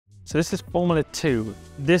So this is Formula 2.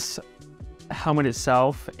 This helmet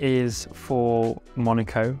itself is for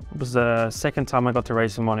Monaco. It was the second time I got to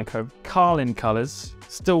race in Monaco. Carlin colors,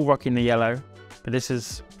 still rocking the yellow, but this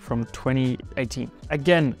is from 2018.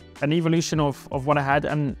 Again, an evolution of what I had,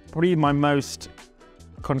 and probably my most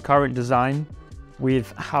concurrent design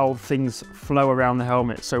with how things flow around the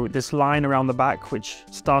helmet. So this line around the back, which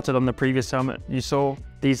started on the previous helmet, you saw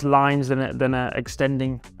these lines then are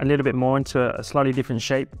extending a little bit more into a slightly different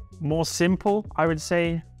shape. More simple, I would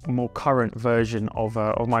say, a more current version of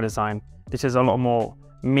my design. This is a lot more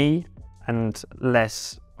me and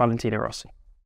less Valentino Rossi.